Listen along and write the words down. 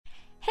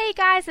Hey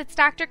guys, it's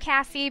Dr.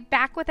 Cassie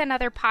back with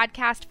another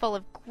podcast full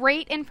of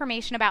great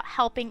information about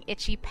helping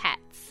itchy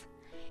pets.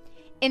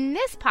 In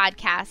this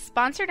podcast,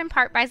 sponsored in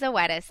part by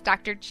Zoetis,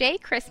 Dr. Jay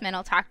Chrisman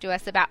will talk to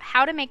us about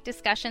how to make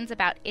discussions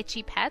about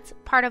itchy pets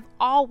part of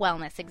all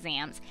wellness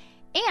exams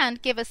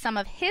and give us some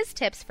of his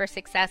tips for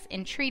success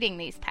in treating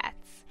these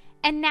pets.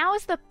 And now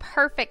is the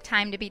perfect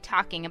time to be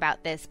talking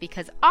about this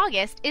because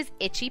August is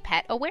Itchy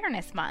Pet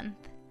Awareness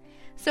Month.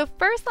 So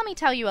first, let me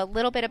tell you a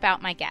little bit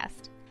about my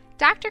guest.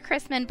 Dr.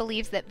 Chrisman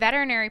believes that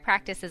veterinary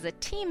practice is a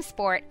team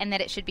sport and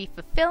that it should be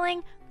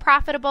fulfilling,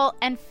 profitable,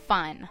 and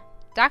fun.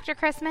 Dr.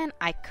 Chrisman,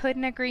 I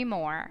couldn't agree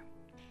more.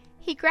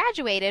 He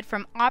graduated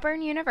from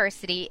Auburn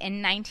University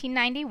in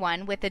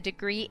 1991 with a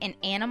degree in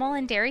animal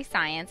and dairy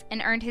science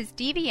and earned his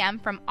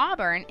DVM from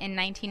Auburn in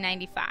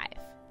 1995.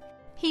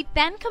 He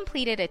then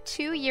completed a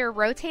 2-year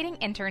rotating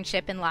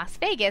internship in Las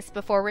Vegas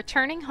before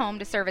returning home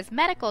to serve as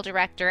medical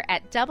director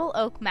at Double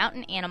Oak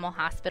Mountain Animal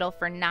Hospital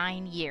for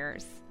 9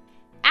 years.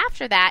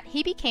 After that,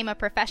 he became a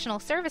professional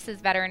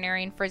services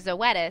veterinarian for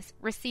Zoetis,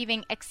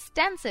 receiving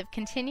extensive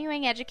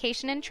continuing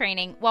education and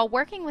training while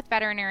working with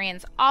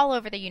veterinarians all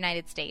over the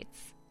United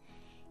States.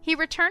 He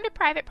returned to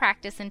private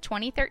practice in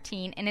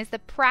 2013 and is the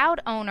proud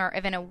owner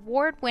of an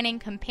award-winning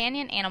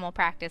companion animal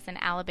practice in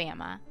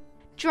Alabama.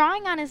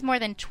 Drawing on his more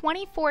than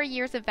 24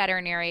 years of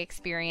veterinary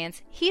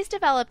experience, he's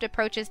developed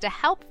approaches to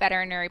help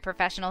veterinary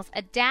professionals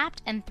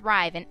adapt and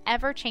thrive in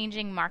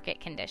ever-changing market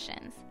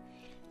conditions.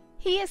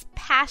 He is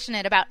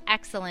passionate about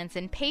excellence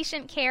in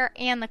patient care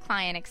and the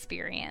client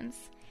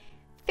experience.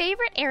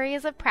 Favorite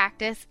areas of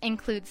practice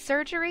include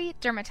surgery,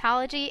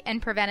 dermatology, and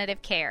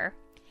preventative care.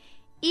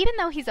 Even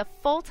though he's a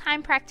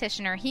full-time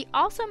practitioner, he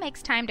also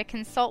makes time to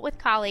consult with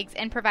colleagues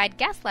and provide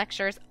guest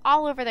lectures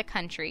all over the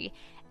country.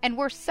 And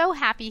we're so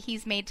happy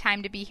he's made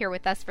time to be here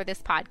with us for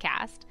this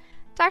podcast.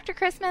 Dr.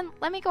 Chrisman,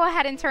 let me go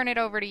ahead and turn it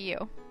over to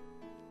you.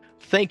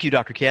 Thank you,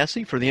 Dr.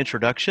 Cassie, for the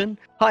introduction.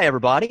 Hi,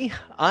 everybody.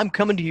 I'm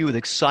coming to you with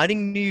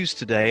exciting news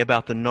today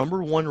about the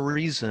number one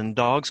reason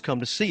dogs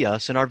come to see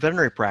us in our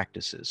veterinary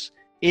practices,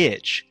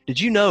 itch. Did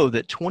you know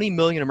that 20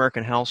 million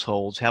American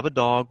households have a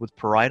dog with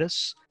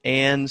pruritus?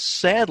 And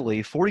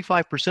sadly,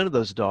 45% of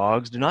those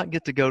dogs do not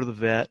get to go to the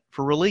vet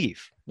for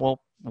relief.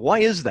 Well, why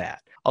is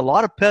that? A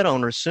lot of pet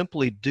owners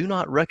simply do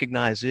not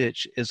recognize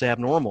itch as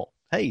abnormal.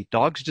 Hey,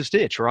 dogs just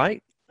itch,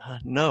 right?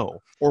 No.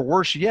 Or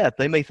worse yet,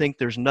 they may think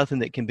there's nothing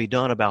that can be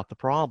done about the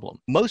problem.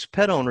 Most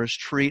pet owners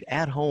treat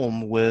at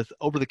home with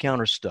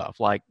over-the-counter stuff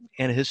like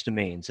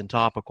antihistamines and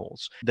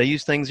topicals. They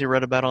use things they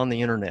read about on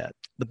the internet.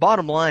 The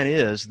bottom line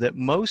is that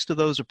most of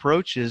those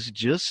approaches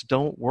just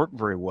don't work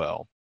very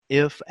well,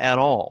 if at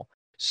all.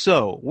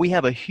 So we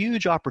have a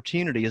huge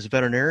opportunity as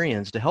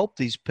veterinarians to help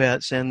these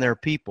pets and their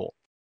people.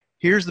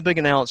 Here's the big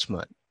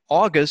announcement.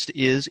 August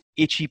is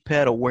Itchy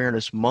Pet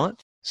Awareness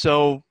Month.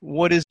 So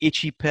what is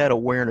Itchy Pet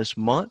Awareness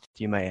Month,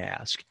 you may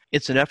ask?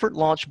 It's an effort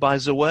launched by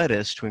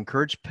Zoetis to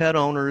encourage pet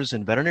owners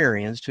and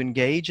veterinarians to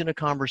engage in a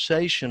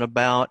conversation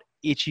about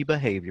itchy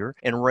behavior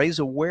and raise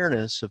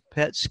awareness of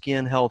pet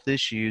skin health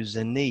issues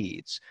and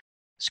needs.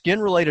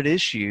 Skin-related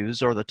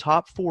issues are the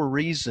top 4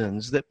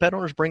 reasons that pet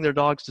owners bring their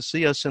dogs to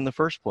see us in the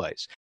first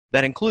place.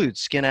 That includes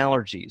skin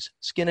allergies,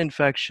 skin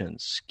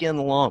infections, skin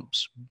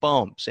lumps,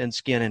 bumps, and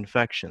skin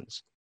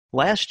infections.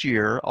 Last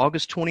year,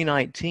 August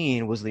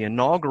 2019, was the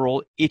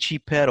inaugural Itchy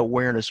Pet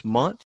Awareness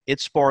Month.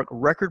 It sparked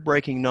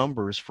record-breaking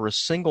numbers for a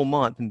single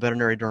month in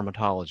veterinary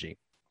dermatology.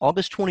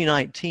 August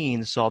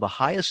 2019 saw the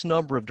highest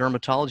number of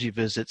dermatology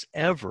visits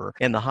ever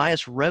and the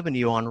highest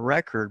revenue on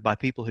record by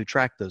people who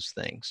track those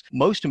things.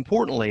 Most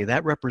importantly,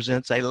 that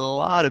represents a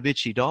lot of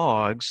itchy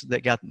dogs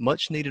that got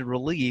much-needed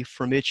relief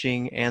from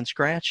itching and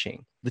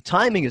scratching. The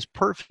timing is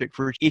perfect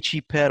for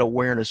Itchy Pet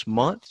Awareness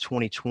Month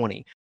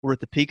 2020. We're at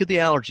the peak of the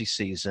allergy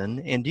season,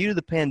 and due to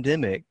the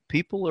pandemic,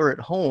 people are at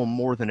home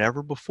more than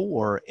ever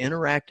before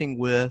interacting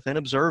with and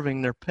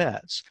observing their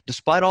pets.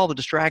 Despite all the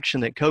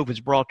distraction that COVID's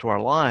brought to our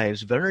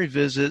lives, veterinary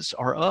visits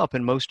are up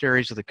in most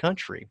areas of the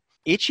country.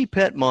 Itchy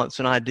Pet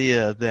Month's an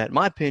idea that, in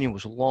my opinion,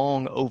 was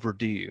long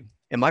overdue.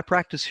 In my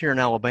practice here in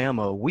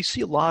Alabama, we see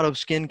a lot of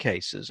skin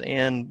cases,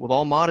 and with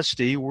all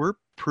modesty, we're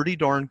pretty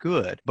darn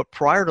good. But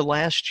prior to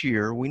last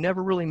year, we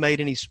never really made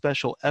any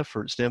special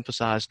efforts to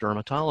emphasize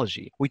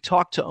dermatology. We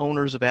talked to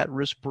owners of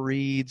at-risk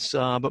breeds,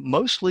 but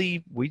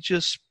mostly we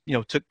just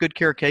took good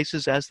care of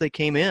cases as they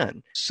came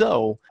in.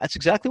 So that's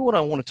exactly what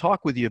I want to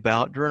talk with you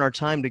about during our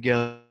time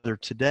together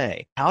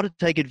today. How to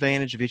take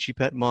advantage of Itchy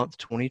Pet Month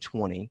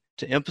 2020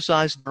 to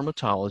emphasize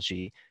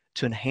dermatology,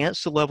 to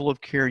enhance the level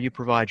of care you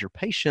provide your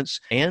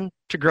patients, and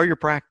to grow your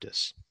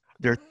practice.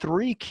 There are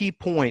 3 key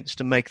points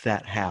to make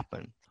that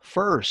happen.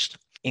 First,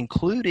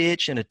 include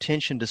itch and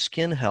attention to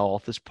skin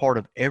health as part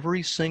of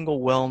every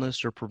single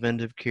wellness or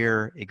preventive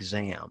care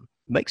exam.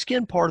 Make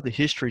skin part of the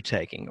history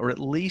taking, or at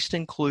least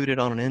include it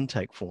on an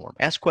intake form.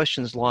 Ask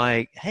questions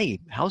like, hey,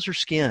 how's your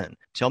skin?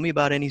 Tell me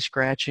about any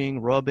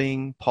scratching,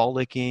 rubbing, paw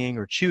licking,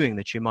 or chewing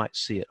that you might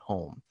see at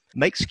home.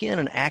 Make skin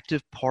an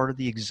active part of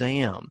the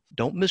exam.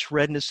 Don't miss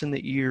redness in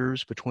the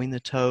ears, between the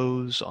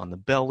toes, on the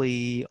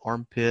belly,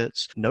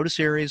 armpits. Notice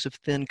areas of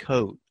thin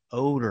coat,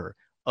 odor,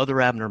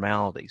 other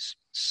abnormalities.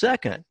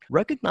 Second,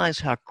 recognize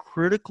how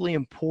critically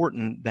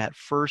important that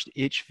first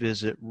itch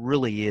visit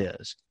really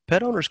is.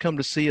 Pet owners come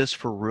to see us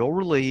for real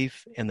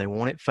relief, and they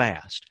want it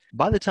fast.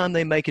 By the time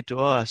they make it to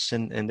us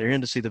and they're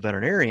in to see the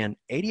veterinarian,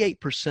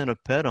 88%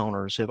 of pet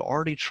owners have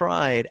already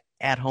tried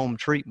at-home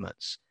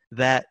treatments.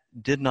 That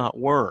did not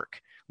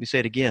work. Let me say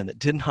it again, that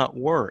did not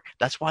work.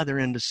 That's why they're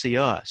in to see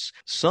us.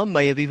 Some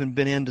may have even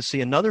been in to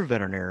see another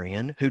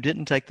veterinarian who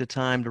didn't take the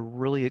time to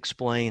really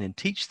explain and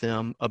teach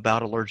them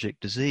about allergic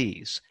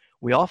disease.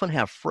 We often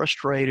have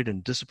frustrated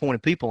and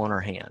disappointed people on our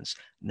hands.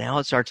 Now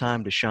it's our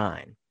time to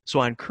shine. So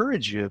I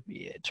encourage you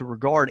to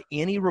regard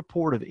any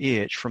report of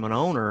itch from an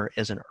owner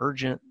as an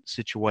urgent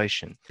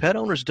situation. Pet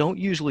owners don't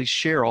usually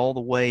share all the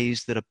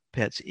ways that a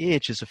pet's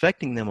itch is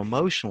affecting them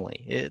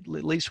emotionally, at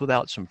least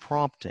without some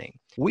prompting.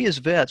 We as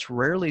vets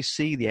rarely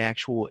see the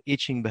actual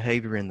itching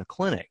behavior in the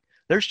clinic.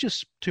 There's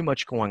just too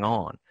much going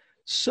on.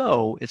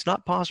 So it's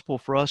not possible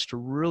for us to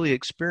really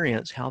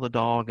experience how the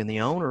dog and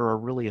the owner are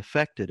really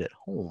affected at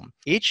home.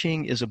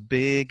 Itching is a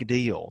big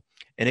deal,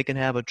 and it can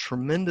have a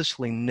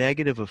tremendously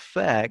negative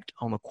effect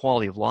on the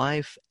quality of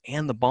life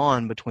and the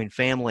bond between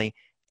family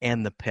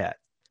and the pet.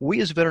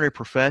 We as veterinary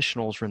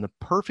professionals are in the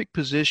perfect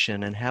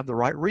position and have the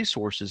right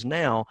resources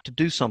now to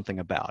do something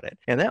about it.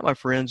 And that, my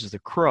friends, is the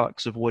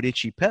crux of what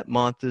Itchy Pet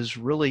Month is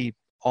really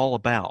all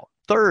about.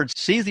 Third,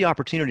 seize the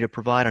opportunity to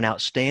provide an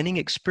outstanding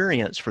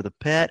experience for the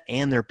pet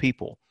and their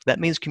people. That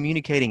means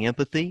communicating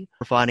empathy,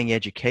 providing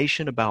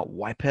education about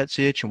why pets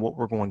itch and what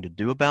we're going to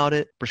do about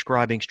it,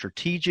 prescribing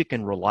strategic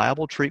and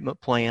reliable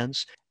treatment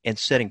plans, and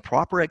setting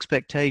proper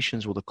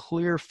expectations with a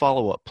clear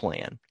follow-up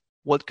plan.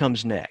 What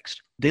comes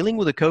next? Dealing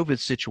with the COVID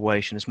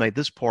situation has made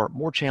this part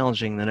more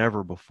challenging than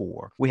ever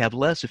before. We have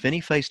less, if any,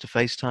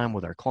 face-to-face time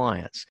with our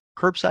clients.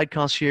 Curbside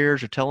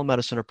concierge or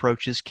telemedicine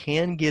approaches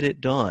can get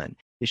it done.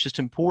 It's just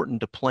important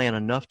to plan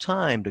enough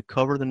time to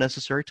cover the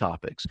necessary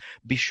topics.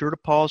 Be sure to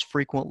pause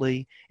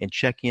frequently and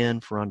check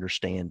in for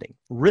understanding.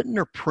 Written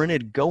or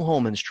printed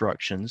go-home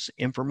instructions,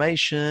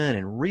 information,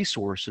 and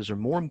resources are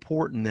more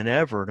important than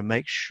ever to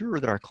make sure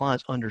that our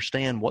clients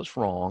understand what's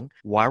wrong,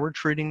 why we're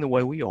treating the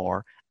way we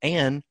are,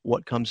 and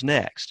what comes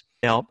next.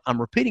 Now, I'm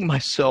repeating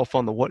myself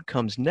on the what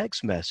comes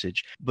next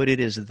message, but it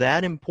is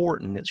that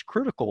important. It's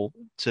critical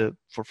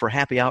for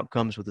happy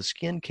outcomes with a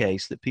skin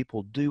case that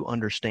people do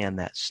understand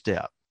that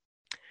step.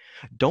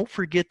 Don't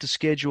forget to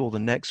schedule the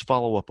next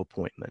follow-up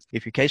appointment.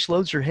 If your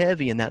caseloads are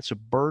heavy and that's a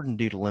burden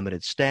due to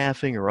limited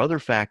staffing or other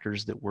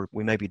factors that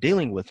we may be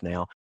dealing with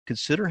now,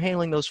 consider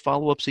handling those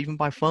follow-ups even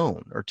by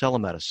phone or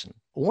telemedicine.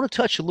 I want to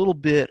touch a little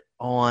bit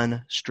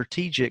on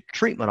strategic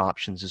treatment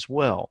options as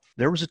well.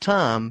 There was a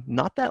time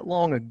not that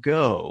long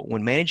ago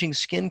when managing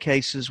skin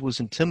cases was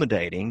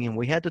intimidating, and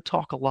we had to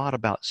talk a lot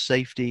about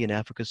safety and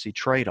efficacy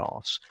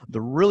trade-offs. The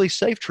really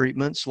safe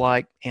treatments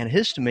like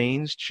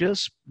antihistamines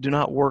just do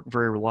not work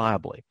very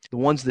reliably. The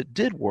ones that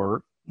did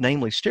work,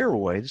 namely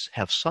steroids,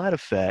 have side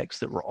effects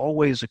that were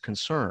always a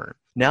concern.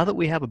 Now that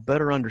we have a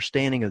better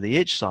understanding of the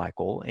itch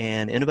cycle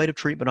and innovative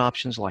treatment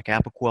options like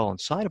Apoquel and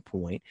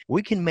Cytopoint,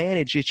 we can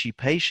manage itchy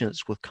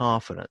patients with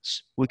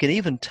confidence. We can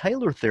even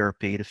tailor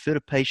therapy to fit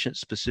a patient's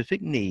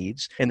specific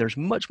needs, and there's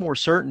much more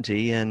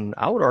certainty and,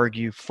 I would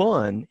argue,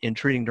 fun in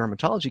treating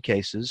dermatology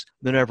cases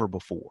than ever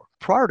before.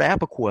 Prior to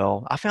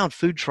Apoquel, I found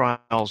food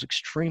trials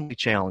extremely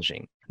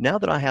challenging. Now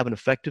that I have an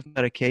effective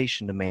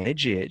medication to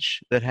manage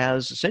itch that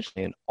has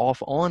essentially an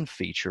off-on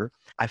feature,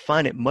 I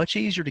find it much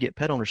easier to get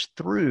pet owners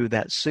through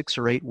that 6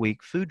 or 8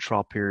 week food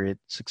trial period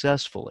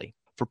successfully.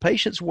 For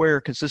patients where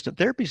consistent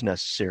therapy is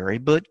necessary,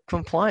 but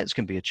compliance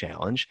can be a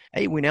challenge,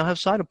 hey, we now have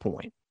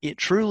Cytopoint. It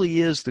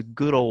truly is the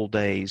good old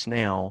days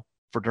now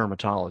for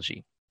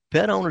dermatology.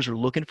 Pet owners are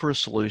looking for a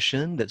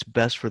solution that's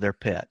best for their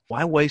pet.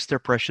 Why waste their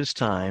precious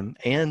time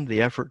and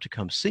the effort to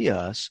come see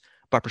us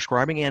by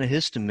prescribing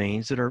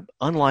antihistamines that are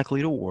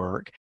unlikely to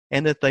work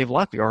and that they've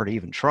likely already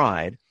even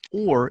tried,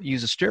 or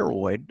use a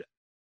steroid?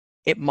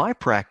 At my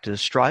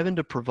practice, striving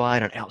to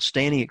provide an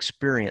outstanding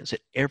experience at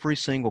every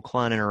single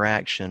client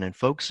interaction and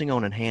focusing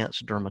on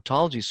enhanced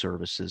dermatology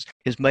services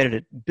has made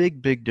a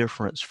big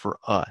difference for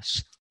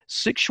us.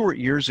 6 short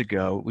years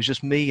ago, it was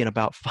just me and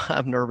about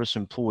 5 nervous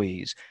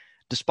employees.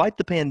 Despite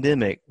the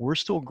pandemic, we're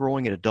still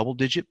growing at a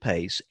double-digit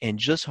pace and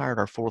just hired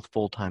our 4th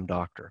full-time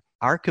doctor.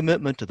 Our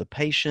commitment to the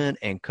patient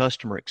and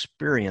customer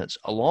experience,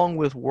 along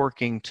with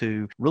working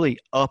to really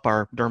up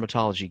our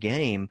dermatology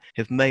game,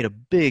 have made a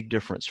big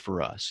difference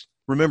for us.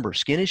 Remember,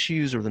 skin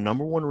issues are the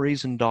number one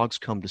reason dogs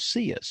come to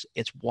see us.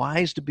 It's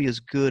wise to be as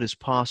good as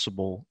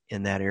possible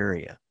in that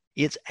area.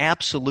 It's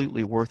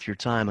absolutely worth your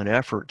time and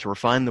effort to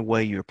refine the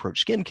way you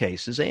approach skin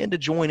cases and to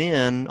join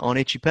in on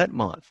Itchy Pet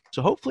Month.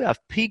 So hopefully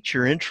I've piqued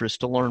your interest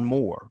to learn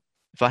more.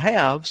 If I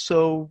have,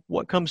 so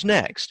what comes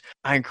next?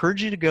 I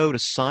encourage you to go to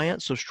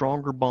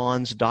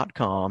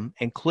scienceofstrongerbonds.com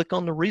and click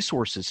on the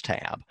resources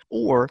tab,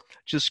 or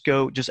just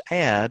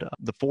add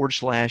the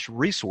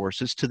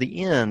 /resources to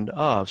the end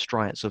of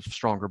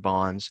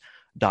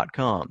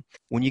scienceofstrongerbonds.com.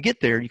 When you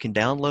get there, you can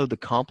download the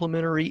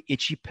complimentary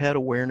Itchy Pet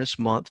Awareness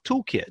Month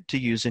toolkit to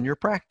use in your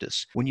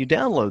practice. When you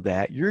download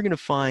that, you're going to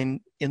find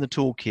in the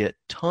toolkit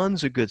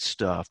tons of good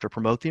stuff to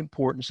promote the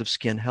importance of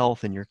skin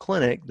health in your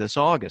clinic this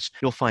August.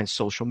 You'll find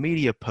social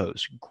media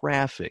posts,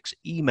 graphics,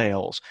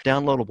 emails,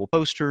 downloadable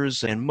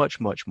posters, and much,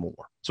 much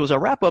more. So as I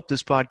wrap up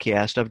this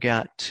podcast, I've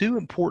got two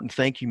important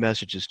thank you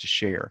messages to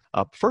share.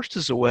 First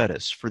is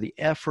Zoetis for the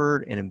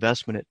effort and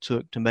investment it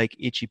took to make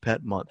Itchy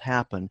Pet Month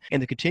happen,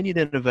 and the continued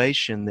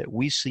innovation that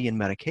we see in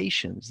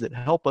medications that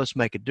help us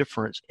make a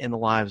difference in the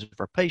lives of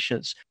our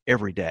patients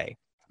every day.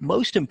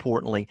 Most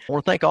importantly, I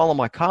want to thank all of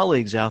my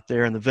colleagues out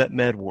there in the vet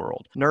med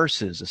world,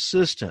 nurses,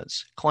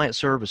 assistants, client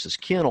services,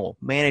 kennel,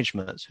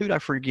 managements, who'd I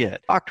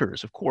forget?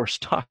 Doctors, of course,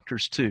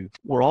 doctors too.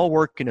 We're all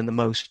working in the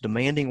most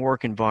demanding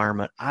work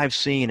environment I've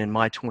seen in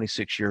my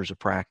 26 years of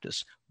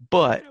practice,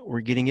 but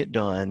we're getting it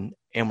done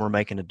and we're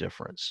making a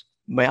difference.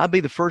 May I be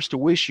the first to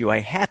wish you a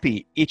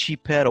happy Itchy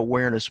Pet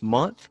Awareness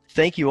Month.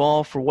 Thank you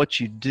all for what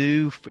you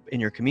do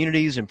in your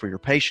communities and for your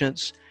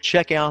patients.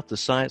 Check out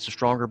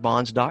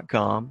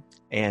thescienceofstrongerbonds.com.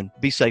 and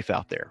be safe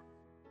out there.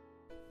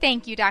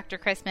 Thank you, Dr.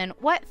 Chrisman.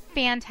 What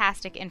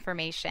fantastic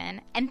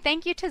information. And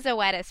thank you to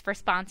Zoetis for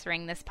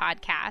sponsoring this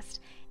podcast,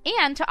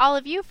 and to all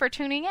of you for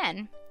tuning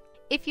in.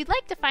 If you'd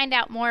like to find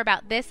out more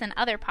about this and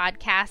other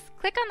podcasts,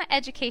 click on the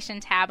Education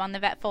tab on the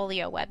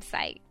Vetfolio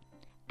website.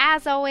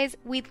 As always,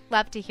 we'd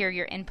love to hear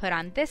your input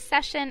on this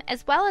session,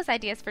 as well as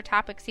ideas for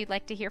topics you'd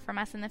like to hear from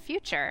us in the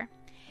future.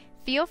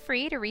 Feel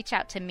free to reach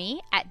out to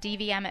me at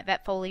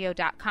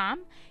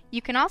dvm@vetfolio.com.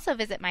 You can also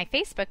visit my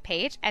Facebook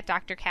page at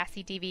Dr.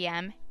 Cassie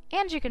DVM,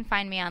 and you can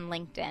find me on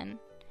LinkedIn.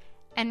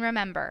 And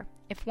remember,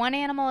 if one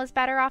animal is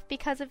better off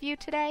because of you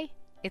today,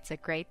 it's a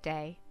great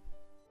day.